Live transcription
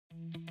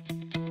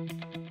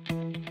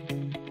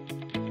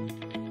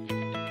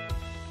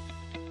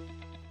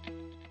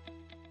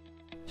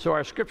So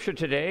our scripture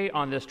today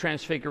on this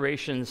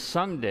Transfiguration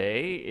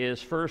Sunday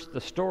is first the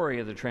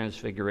story of the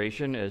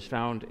Transfiguration as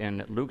found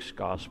in Luke's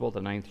Gospel, the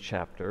 9th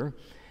chapter,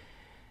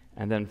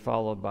 and then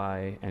followed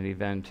by an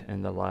event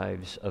in the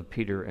lives of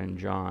Peter and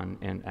John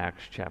in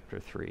Acts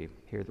chapter 3.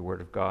 Hear the word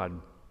of God.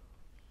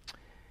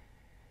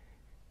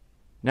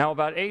 Now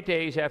about 8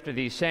 days after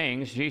these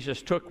sayings,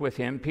 Jesus took with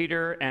him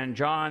Peter and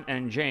John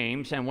and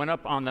James and went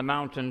up on the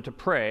mountain to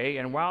pray.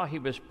 And while he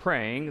was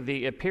praying,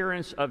 the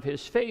appearance of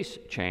his face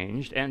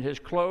changed, and his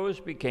clothes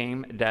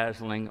became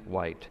dazzling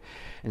white.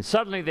 And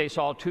suddenly they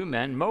saw two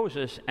men,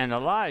 Moses and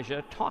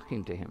Elijah,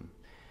 talking to him.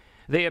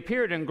 They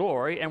appeared in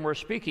glory and were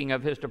speaking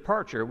of his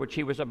departure, which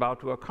he was about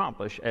to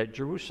accomplish at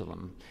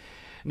Jerusalem.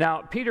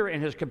 Now, Peter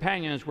and his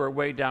companions were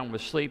weighed down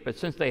with sleep, but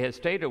since they had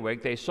stayed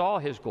awake, they saw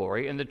his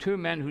glory and the two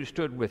men who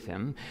stood with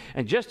him.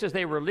 And just as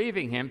they were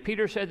leaving him,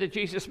 Peter said to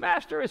Jesus,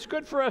 "Master, it's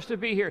good for us to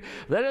be here.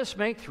 Let us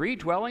make 3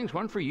 dwellings,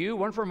 one for you,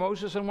 one for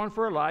Moses, and one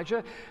for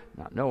Elijah,"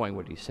 not knowing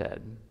what he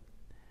said.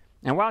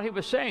 And while he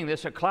was saying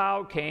this, a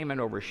cloud came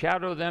and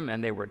overshadowed them,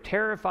 and they were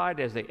terrified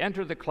as they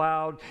entered the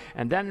cloud.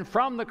 And then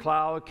from the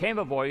cloud came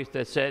a voice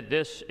that said,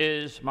 "This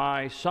is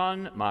my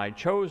Son, my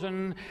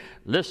chosen.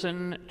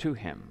 Listen to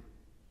him."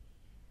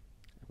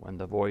 When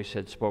the voice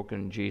had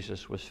spoken,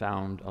 Jesus was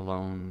found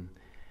alone,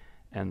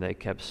 and they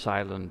kept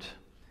silent,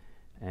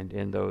 and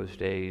in those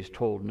days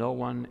told no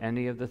one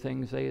any of the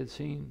things they had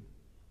seen.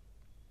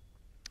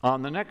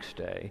 On the next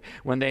day,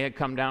 when they had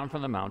come down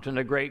from the mountain,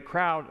 a great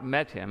crowd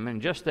met him, and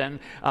just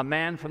then a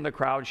man from the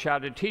crowd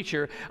shouted,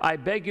 "Teacher, I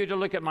beg you to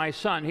look at my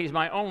son. He's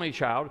my only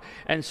child."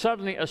 And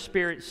suddenly a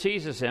spirit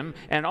seizes him,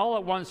 and all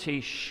at once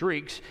he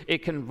shrieks.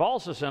 It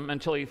convulses him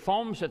until he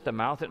foams at the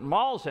mouth. It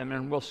mauls him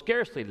and will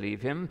scarcely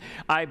leave him.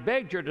 I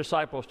begged your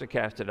disciples to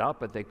cast it out,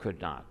 but they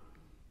could not.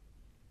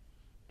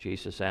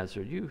 Jesus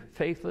answered, "You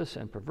faithless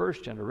and perverse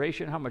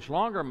generation, how much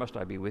longer must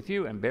I be with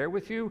you and bear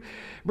with you?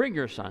 Bring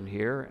your son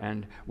here."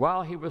 And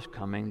while he was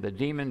coming, the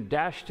demon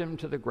dashed him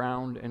to the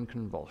ground in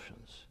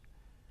convulsions.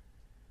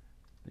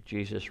 But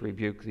Jesus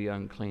rebuked the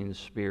unclean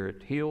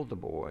spirit, healed the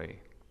boy,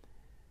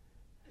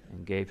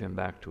 and gave him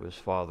back to his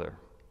father.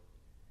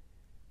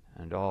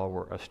 And all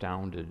were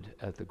astounded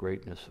at the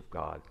greatness of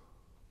God.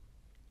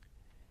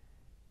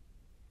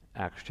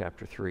 Acts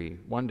chapter 3.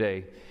 One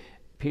day,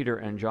 Peter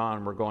and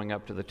John were going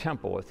up to the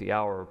temple at the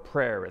hour of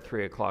prayer at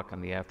 3 o'clock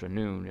in the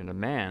afternoon, and a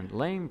man,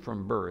 lame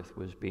from birth,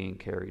 was being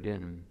carried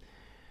in.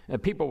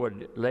 And people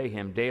would lay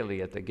him daily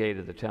at the gate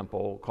of the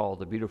temple, called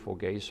the Beautiful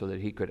Gate, so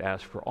that he could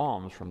ask for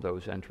alms from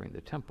those entering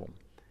the temple.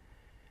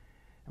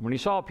 And when he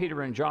saw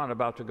Peter and John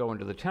about to go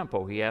into the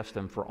temple, he asked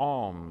them for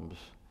alms.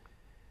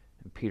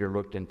 And Peter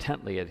looked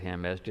intently at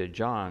him, as did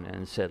John,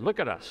 and said, "Look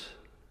at us."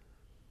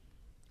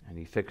 And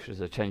he fixed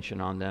his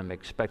attention on them,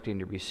 expecting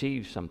to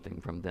receive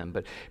something from them.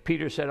 But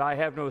Peter said, "I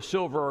have no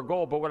silver or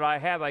gold, but what I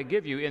have I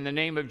give you. In the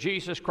name of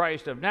Jesus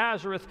Christ of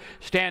Nazareth,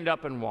 stand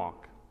up and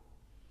walk."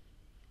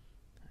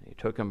 And he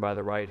took him by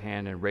the right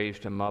hand and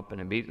raised him up, and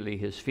immediately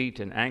his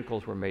feet and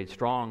ankles were made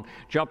strong.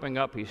 Jumping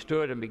up, he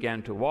stood and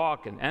began to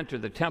walk, and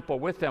entered the temple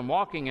with them,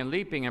 walking and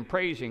leaping and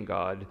praising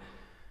God.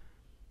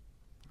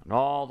 And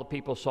all the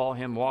people saw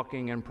him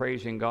walking and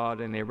praising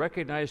God, and they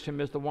recognized him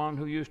as the one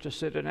who used to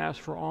sit and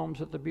ask for alms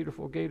at the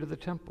Beautiful Gate of the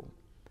temple.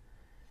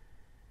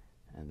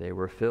 And they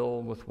were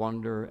filled with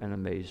wonder and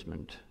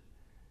amazement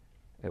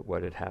at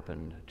what had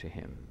happened to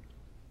him.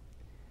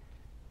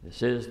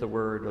 This is the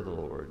word of the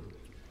Lord.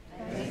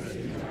 Thanks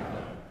be to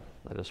God.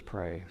 Let us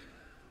pray.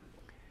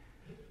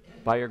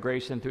 By your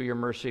grace and through your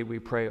mercy, we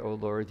pray, O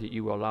Lord, that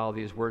you will allow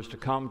these words to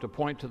come to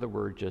point to the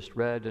word just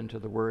read and to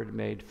the word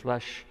made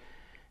flesh,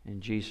 in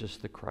Jesus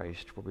the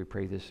Christ, for we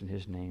pray this in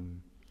his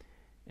name.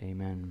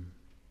 Amen.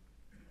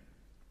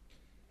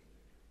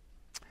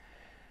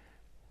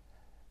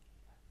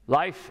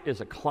 Life is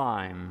a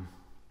climb.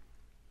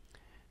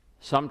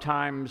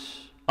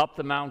 Sometimes up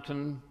the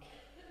mountain,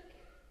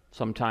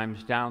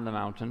 sometimes down the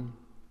mountain,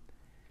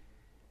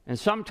 and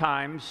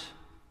sometimes,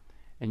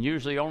 and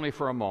usually only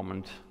for a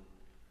moment,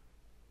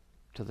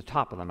 to the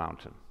top of the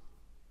mountain.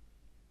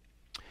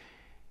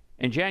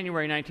 In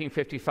January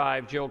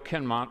 1955, Jill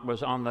Kinmont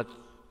was on the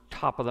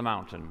top of the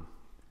mountain.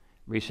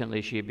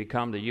 Recently, she had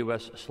become the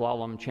U.S.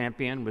 slalom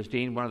champion, was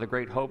deemed one of the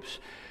great hopes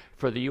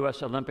for the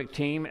U.S. Olympic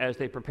team as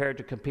they prepared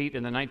to compete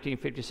in the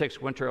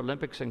 1956 Winter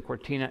Olympics in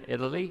Cortina,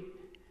 Italy.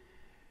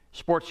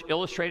 Sports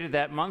Illustrated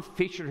that month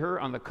featured her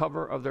on the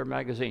cover of their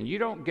magazine. You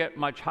don't get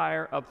much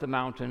higher up the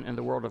mountain in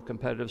the world of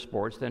competitive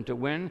sports than to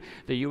win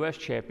the U.S.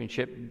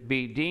 championship,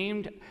 be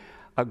deemed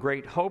a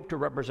great hope to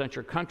represent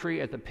your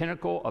country at the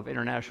pinnacle of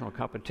international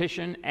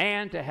competition,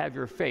 and to have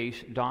your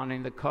face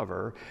donning the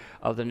cover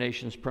of the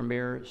nation's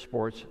premier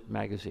sports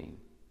magazine.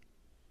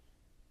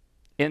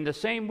 In the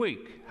same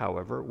week,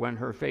 however, when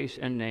her face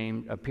and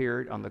name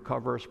appeared on the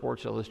cover of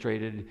Sports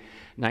Illustrated,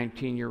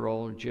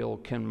 19-year-old Jill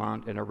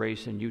Kinmont, in a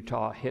race in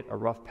Utah, hit a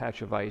rough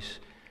patch of ice,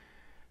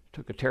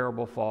 took a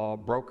terrible fall,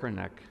 broke her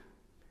neck,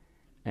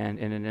 and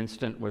in an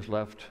instant was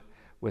left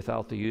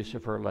without the use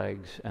of her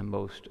legs and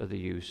most of the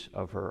use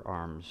of her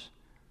arms.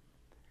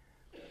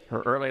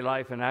 Her early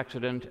life and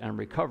accident and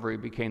recovery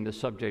became the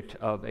subject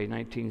of a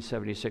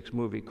 1976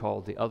 movie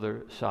called The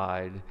Other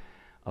Side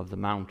of the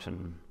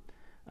Mountain,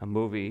 a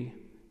movie,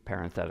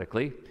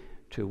 parenthetically,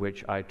 to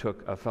which I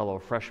took a fellow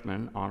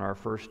freshman on our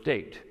first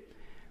date,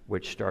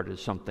 which started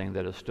something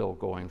that is still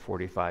going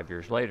 45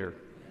 years later.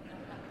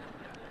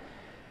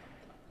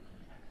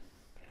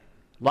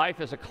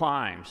 Life is a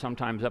climb,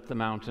 sometimes up the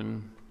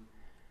mountain,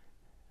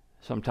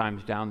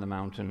 sometimes down the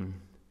mountain,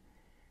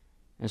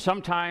 and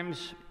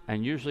sometimes,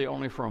 and usually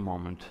only for a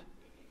moment,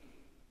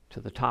 to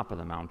the top of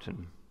the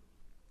mountain.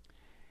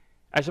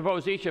 I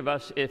suppose each of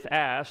us, if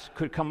asked,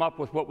 could come up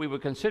with what we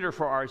would consider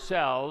for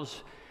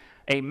ourselves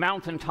a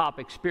mountaintop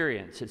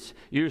experience. It's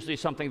usually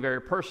something very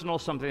personal,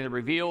 something that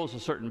reveals a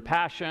certain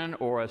passion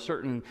or a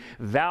certain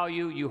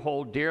value you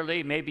hold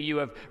dearly. Maybe you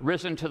have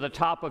risen to the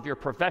top of your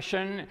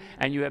profession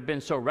and you have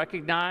been so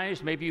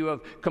recognized. Maybe you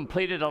have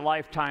completed a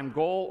lifetime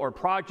goal or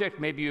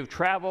project. Maybe you've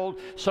traveled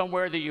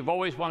somewhere that you've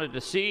always wanted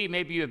to see.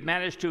 Maybe you have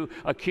managed to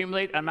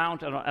accumulate an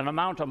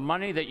amount of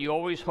money that you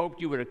always hoped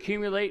you would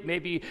accumulate.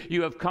 Maybe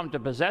you have come to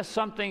possess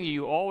something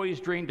you always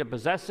dreamed of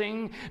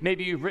possessing.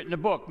 Maybe you've written a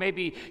book.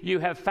 Maybe you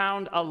have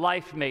found a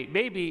life mate.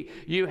 Maybe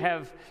you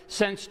have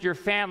sensed your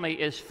family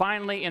is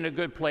finally in a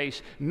good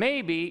place.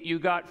 Maybe you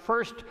got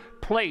first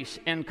place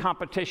in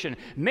competition.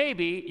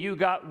 Maybe you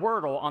got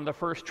Wordle on the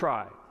first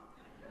try.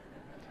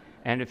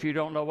 And if you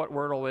don't know what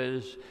Wordle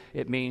is,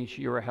 it means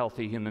you're a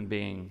healthy human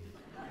being.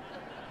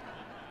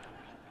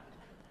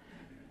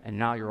 And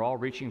now you're all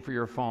reaching for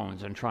your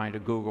phones and trying to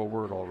Google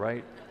Wordle,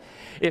 right?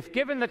 If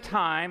given the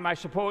time, I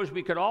suppose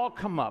we could all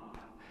come up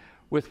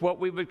with what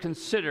we would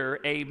consider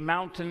a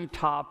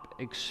mountaintop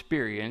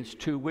experience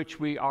to which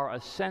we are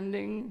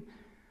ascending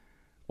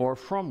or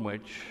from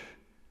which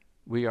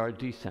we are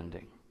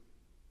descending.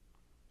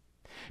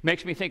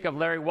 Makes me think of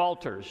Larry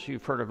Walters.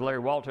 You've heard of Larry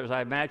Walters,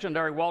 I imagine.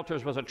 Larry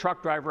Walters was a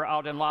truck driver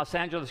out in Los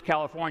Angeles,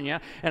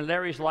 California, and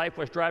Larry's life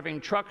was driving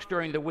trucks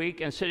during the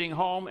week and sitting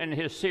home in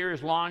his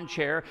Sears lawn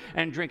chair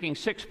and drinking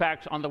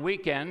six-packs on the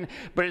weekend.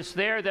 But it's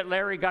there that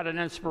Larry got an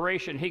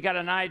inspiration. He got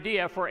an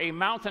idea for a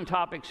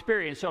mountaintop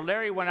experience. So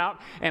Larry went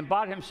out and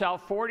bought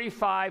himself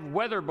 45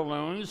 weather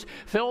balloons,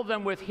 filled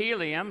them with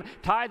helium,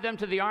 tied them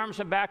to the arms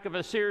and back of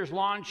a Sears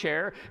lawn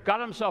chair,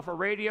 got himself a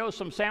radio,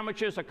 some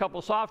sandwiches, a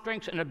couple soft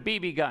drinks, and a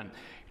BB gun.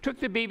 Took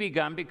the BB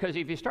gun because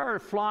if he started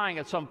flying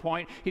at some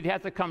point, he'd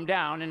have to come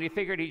down, and he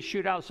figured he'd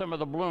shoot out some of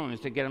the balloons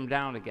to get him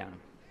down again.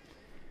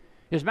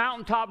 His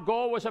mountaintop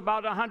goal was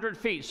about 100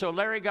 feet, so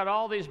Larry got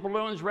all these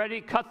balloons ready,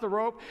 cut the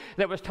rope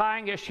that was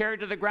tying his chair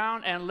to the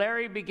ground, and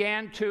Larry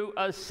began to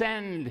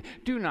ascend.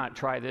 Do not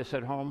try this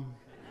at home.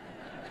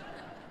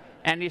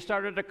 And he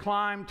started to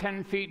climb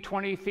 10 feet,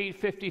 20 feet,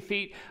 50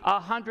 feet,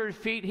 100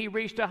 feet. He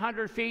reached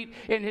 100 feet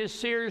in his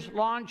Sears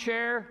lawn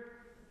chair.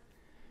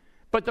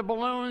 But the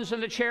balloons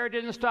and the chair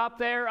didn't stop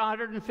there.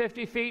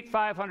 150 feet,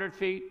 500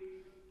 feet,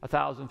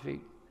 1,000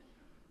 feet,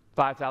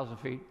 5,000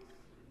 feet,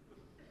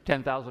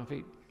 10,000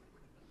 feet,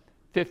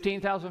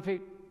 15,000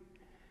 feet,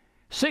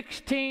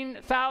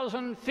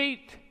 16,000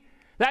 feet.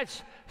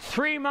 That's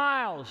 3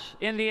 miles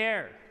in the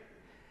air.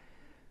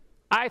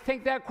 I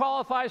think that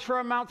qualifies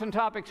for a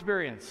mountaintop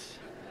experience.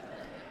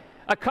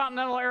 A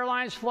Continental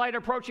Airlines flight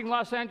approaching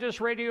Los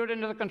Angeles radioed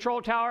into the control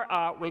tower.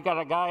 We got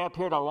a guy up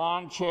here in a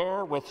lawn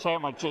chair with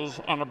sandwiches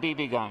and a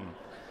BB gun.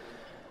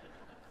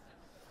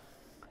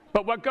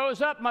 But what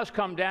goes up must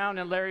come down,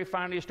 and Larry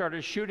finally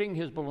started shooting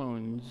his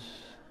balloons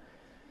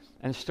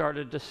and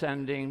started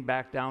descending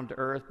back down to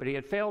earth, but he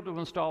had failed to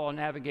install a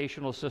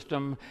navigational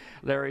system.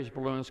 Larry's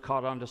balloons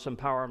caught onto some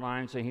power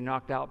lines, and he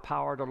knocked out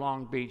power to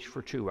Long Beach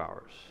for 2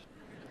 hours.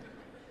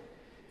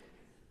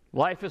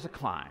 Life is a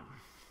climb.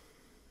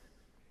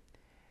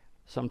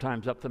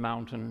 Sometimes up the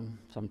mountain,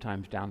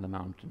 sometimes down the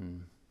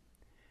mountain,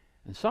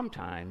 and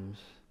sometimes,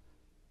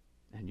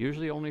 and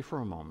usually only for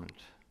a moment,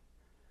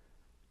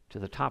 to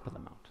the top of the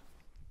mountain.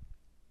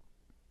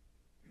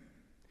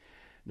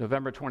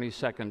 November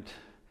 22nd,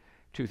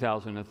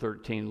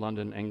 2013,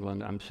 London,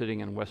 England. I'm sitting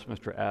in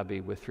Westminster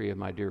Abbey with 3 of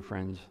my dear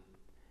friends.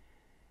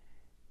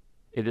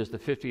 It is the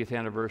 50th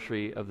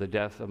anniversary of the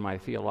death of my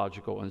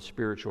theological and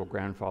spiritual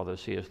grandfather,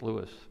 C.S.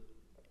 Lewis.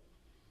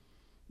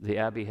 The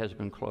Abbey has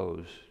been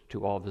closed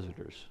to all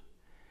visitors,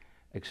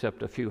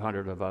 except a few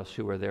hundred of us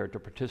who are there to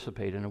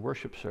participate in a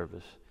worship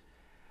service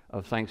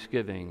of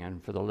thanksgiving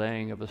and for the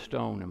laying of a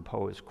stone in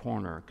Poets'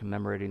 Corner,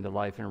 commemorating the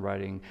life and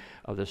writing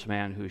of this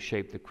man who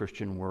shaped the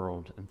Christian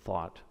world and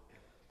thought.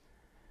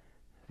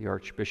 The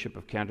Archbishop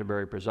of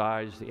Canterbury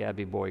presides, the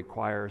Abbey Boy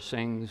Choir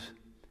sings,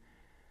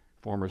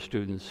 former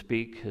students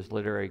speak, his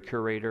literary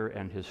curator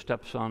and his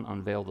stepson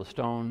unveil the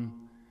stone.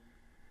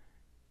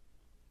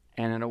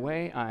 And in a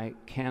way I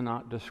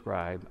cannot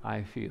describe,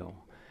 I feel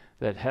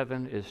that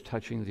heaven is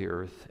touching the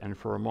earth, and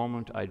for a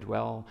moment I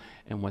dwell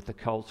in what the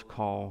cults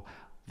call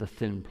the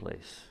thin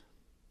place.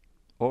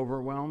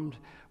 Overwhelmed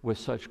with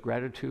such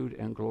gratitude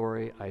and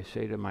glory, I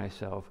say to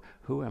myself,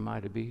 who am I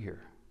to be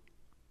here?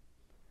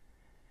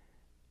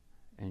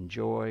 And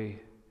joy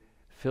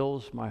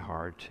fills my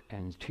heart,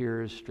 and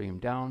tears stream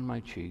down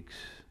my cheeks.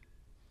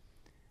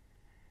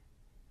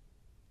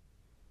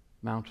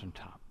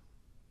 mountaintop.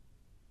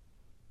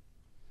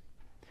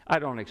 I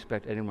don't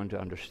expect anyone to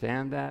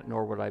understand that,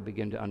 nor would I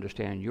begin to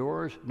understand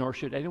yours, nor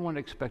should anyone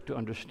expect to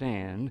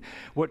understand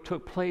what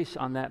took place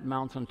on that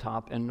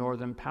mountaintop in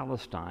northern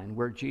Palestine,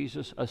 where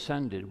Jesus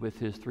ascended with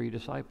his 3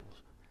 disciples.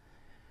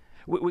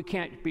 We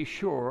can't be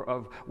sure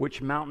of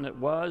which mountain it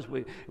was.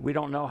 We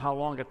don't know how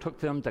long it took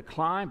them to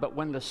climb, but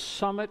when the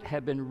summit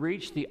had been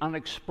reached, the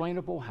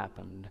unexplainable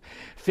happened.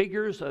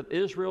 Figures of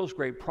Israel's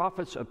great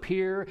prophets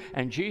appear,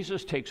 and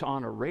Jesus takes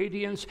on a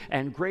radiance,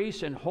 and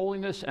grace and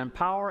holiness and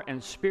power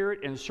and spirit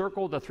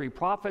encircle the 3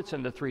 prophets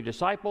and the 3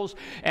 disciples,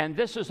 and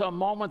this is a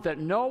moment that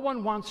no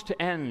one wants to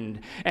end.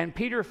 And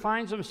Peter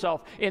finds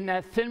himself in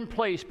that thin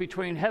place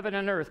between heaven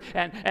and earth,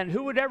 and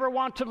who would ever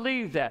want to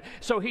leave that?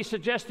 So he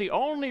suggests the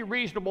only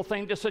reasonable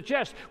thing to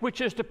suggest,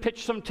 which is to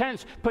pitch some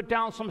tents, put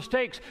down some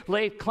stakes,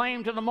 lay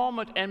claim to the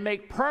moment, and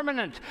make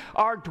permanent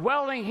our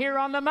dwelling here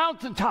on the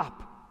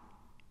mountaintop.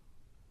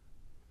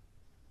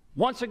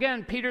 Once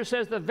again, Peter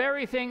says the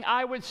very thing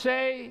I would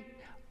say,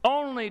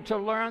 only to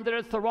learn that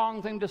it's the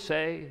wrong thing to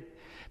say,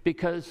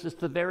 because it's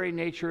the very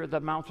nature of the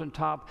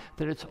mountaintop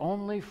that it's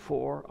only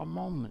for a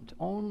moment,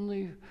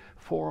 only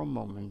for a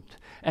moment.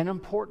 An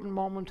important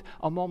moment,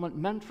 a moment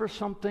meant for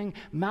something.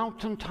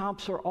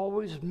 Mountaintops are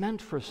always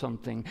meant for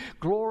something.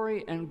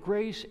 Glory and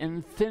grace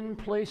in thin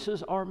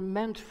places are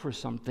meant for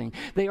something.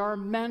 They are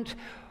meant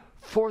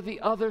for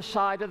the other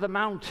side of the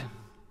mountain.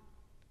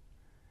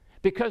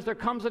 Because there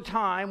comes a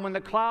time when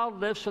the cloud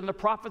lifts and the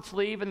prophets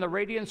leave and the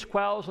radiance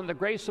quells and the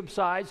grace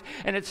subsides,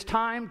 and it's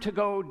time to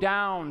go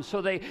down.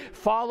 So they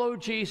follow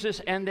Jesus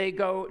and they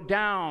go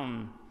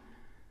down.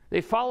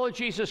 They follow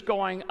Jesus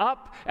going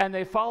up and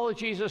they follow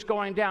Jesus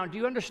going down. Do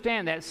you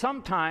understand that?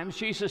 Sometimes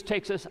Jesus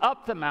takes us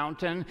up the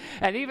mountain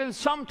and even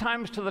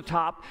sometimes to the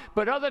top,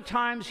 but other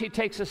times he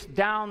takes us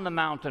down the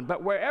mountain.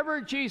 But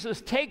wherever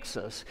Jesus takes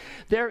us,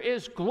 there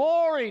is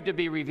glory to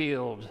be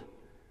revealed.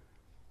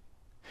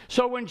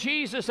 So when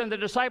Jesus and the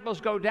disciples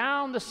go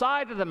down the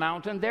side of the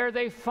mountain, there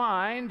they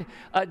find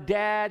a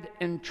dad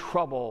in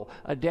trouble,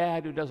 a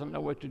dad who doesn't know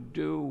what to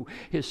do.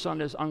 His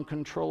son is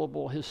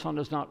uncontrollable. His son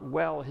is not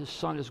well. His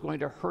son is going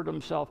to hurt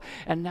himself.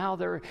 And now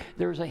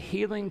there's a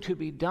healing to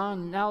be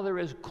done. Now there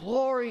is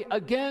glory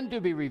again to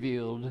be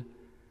revealed.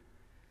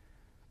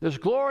 There's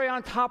glory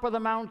on top of the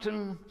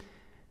mountain,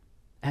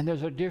 and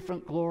there's a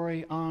different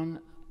glory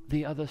on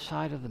the other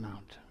side of the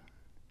mountain.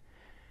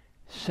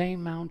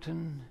 Same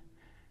mountain,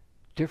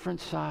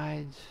 different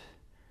sides,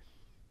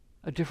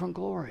 a different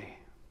glory.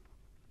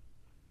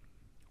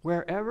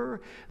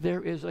 Wherever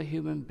there is a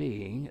human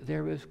being,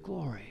 there is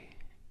glory.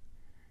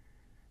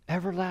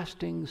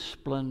 Everlasting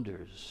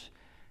splendors,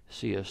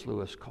 C.S.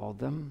 Lewis called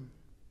them.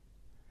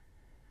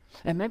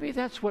 And maybe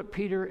that's what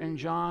Peter and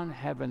John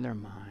have in their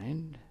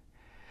mind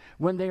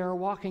when they are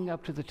walking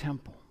up to the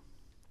temple.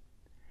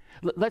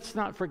 Let's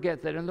not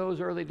forget that in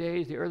those early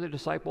days, the early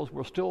disciples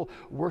were still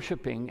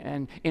worshiping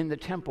and in the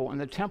temple,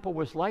 and the temple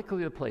was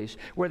likely the place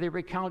where they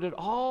recounted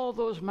all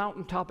those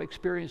mountaintop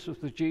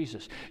experiences with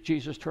Jesus.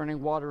 Jesus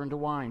turning water into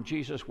wine,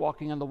 Jesus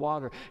walking on the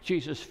water,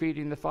 Jesus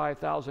feeding the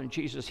 5,000,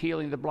 Jesus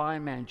healing the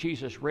blind man,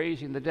 Jesus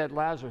raising the dead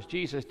Lazarus,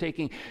 Jesus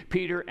taking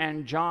Peter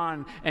and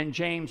John and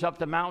James up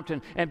the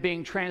mountain and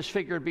being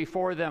transfigured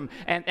before them,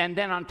 and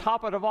then on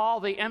top of it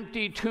all, the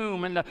empty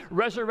tomb and the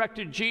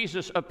resurrected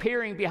Jesus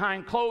appearing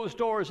behind closed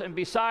doors and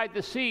beside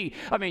the sea.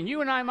 I mean,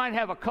 you and I might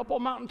have a couple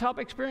mountaintop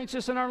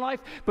experiences in our life,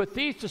 but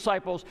these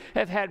disciples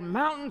have had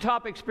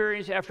mountaintop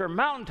experience after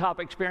mountaintop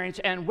experience,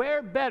 and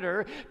where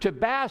better to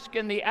bask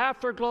in the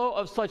afterglow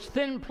of such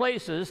thin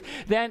places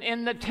than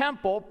in the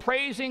temple,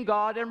 praising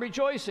God and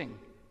rejoicing.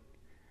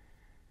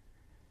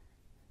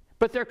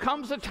 But there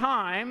comes a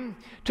time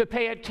to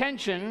pay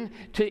attention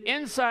to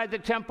inside the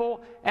temple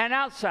and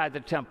outside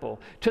the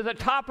temple, to the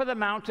top of the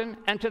mountain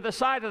and to the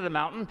side of the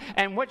mountain.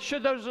 And what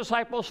should those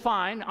disciples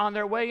find on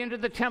their way into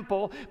the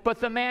temple but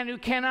the man who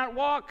cannot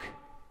walk?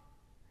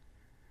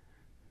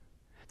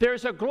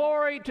 There's a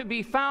glory to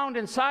be found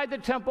inside the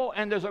temple,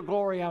 and there's a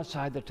glory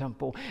outside the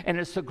temple. And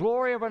it's the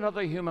glory of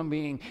another human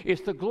being.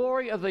 It's the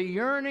glory of the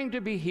yearning to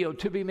be healed,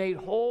 to be made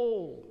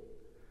whole.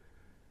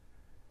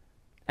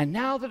 And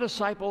now the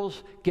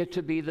disciples get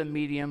to be the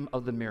medium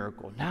of the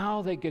miracle.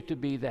 Now they get to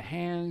be the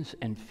hands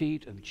and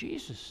feet of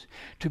Jesus,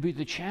 to be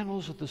the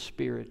channels of the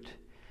Spirit.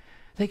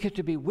 They get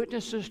to be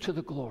witnesses to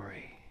the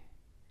glory.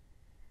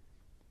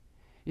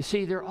 You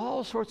see, there are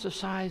all sorts of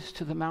sides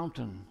to the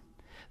mountain.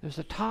 There's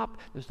the top,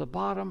 there's the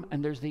bottom,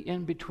 and there's the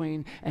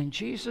in-between. And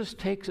Jesus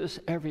takes us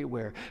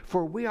everywhere.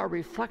 For we are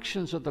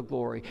reflections of the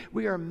glory.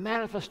 We are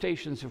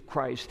manifestations of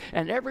Christ.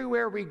 And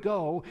everywhere we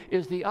go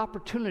is the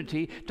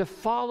opportunity to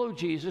follow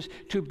Jesus,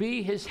 to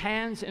be his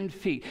hands and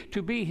feet,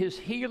 to be his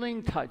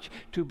healing touch,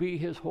 to be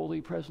his holy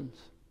presence.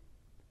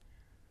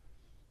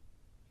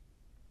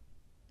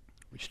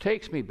 Which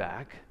takes me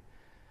back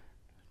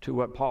to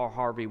what Paul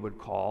Harvey would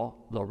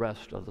call the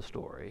rest of the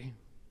story.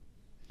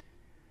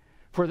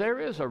 For there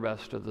is a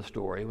rest of the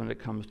story when it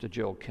comes to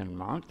Jill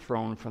Kinmont,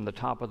 thrown from the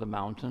top of the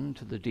mountain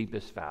to the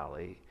deepest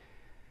valley,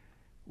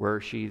 where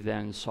she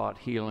then sought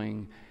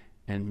healing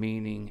and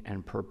meaning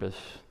and purpose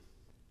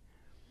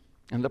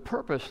And the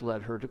purpose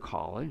led her to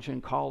college,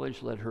 and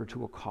college led her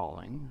to a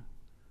calling.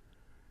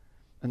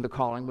 And the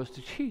calling was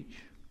to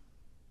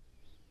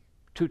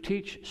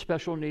teach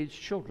special needs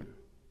children.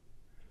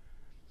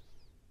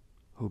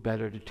 Who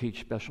better to teach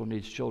special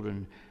needs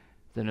children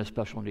than a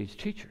special needs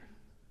teacher?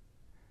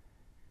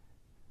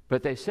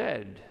 But they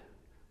said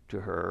to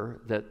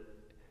her that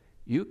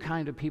you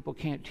kind of people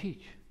can't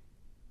teach.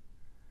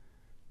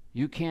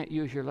 You can't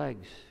use your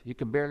legs. You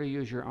can barely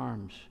use your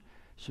arms,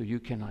 so you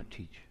cannot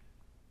teach.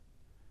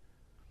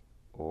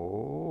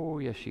 Oh,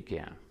 yes, she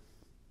can.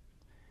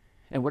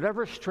 And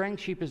whatever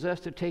strength she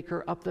possessed to take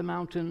her up the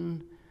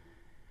mountain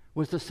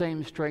was the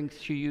same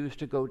strength she used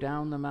to go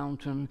down the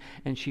mountain,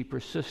 and she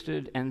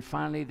persisted, and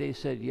finally they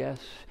said yes.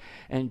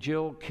 And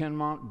Jill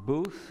Kinmont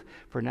Booth,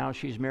 for now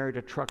she's married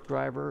a truck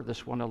driver,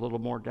 this one a little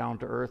more down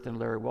to earth than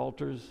Larry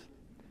Walters,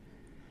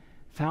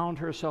 found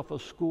herself a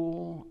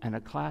school and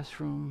a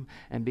classroom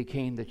and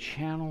became the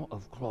channel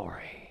of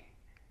glory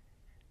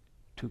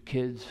to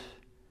kids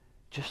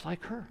just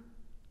like her.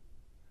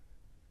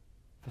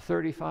 For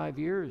 35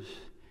 years,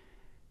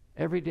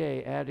 every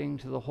day adding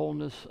to the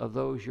wholeness of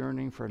those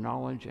yearning for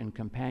knowledge and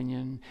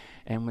companion.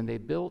 And when they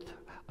built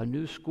a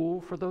new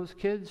school for those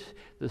kids,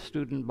 the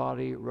student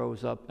body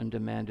rose up and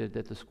demanded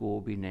that the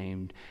school be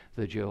named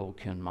the Jill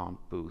Kinmont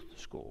Booth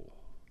School.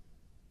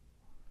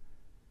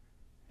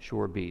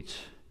 Sure beats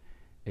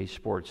a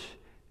Sports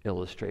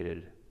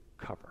Illustrated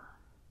cover.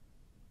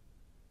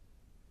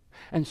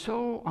 And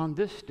so on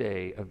this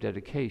day of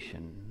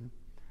dedication,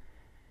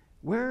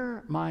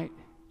 where might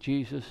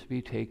Jesus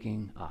be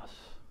taking us?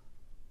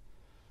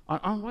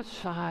 On what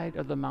side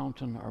of the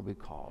mountain are we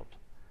called?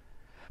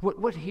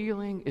 What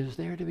healing is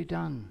there to be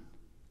done?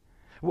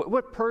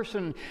 What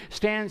person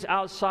stands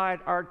outside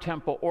our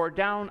temple or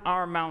down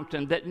our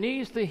mountain that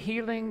needs the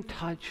healing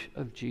touch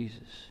of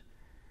Jesus?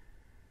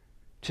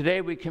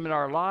 Today we commit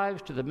our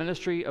lives to the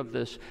ministry of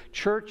this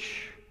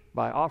church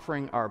by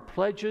offering our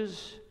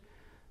pledges.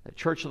 The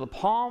Church of the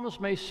Palms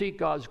may seek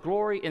God's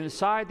glory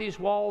inside these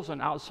walls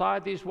and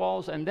outside these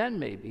walls, and then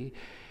maybe,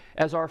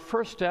 as our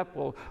first step,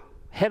 we'll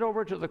head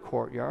over to the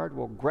courtyard,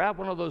 we'll grab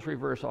one of those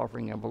reverse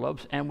offering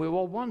envelopes, and we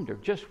will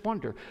just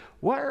wonder,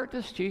 where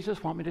does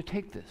Jesus want me to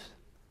take this?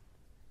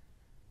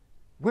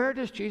 Where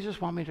does Jesus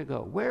want me to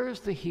go? Where is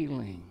the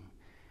healing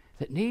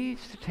that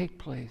needs to take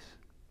place?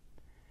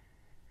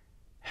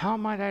 How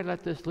might I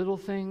let this little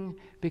thing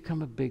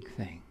become a big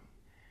thing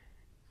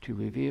to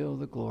reveal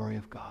the glory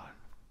of God?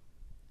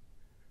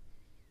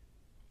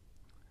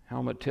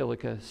 Helmut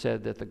Tillicke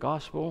said that the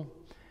gospel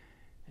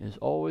is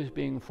always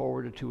being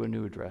forwarded to a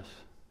new address.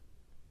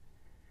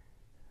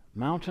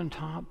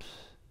 Mountaintops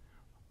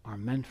are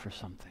meant for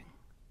something.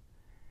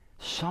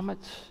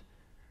 Summits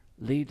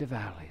lead to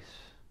valleys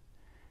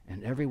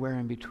and everywhere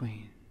in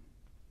between.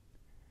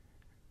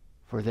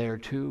 For there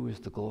too is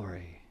the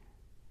glory.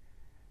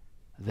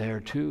 There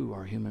too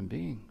are human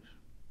beings.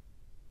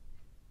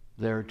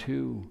 There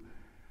too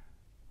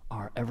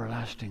are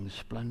everlasting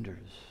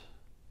splendors.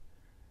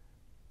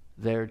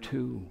 There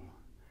too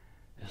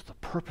is the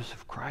purpose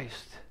of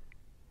Christ.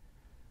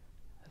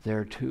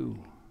 There too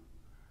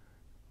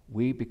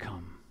we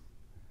become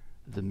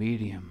the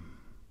medium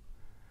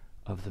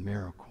of the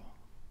miracle.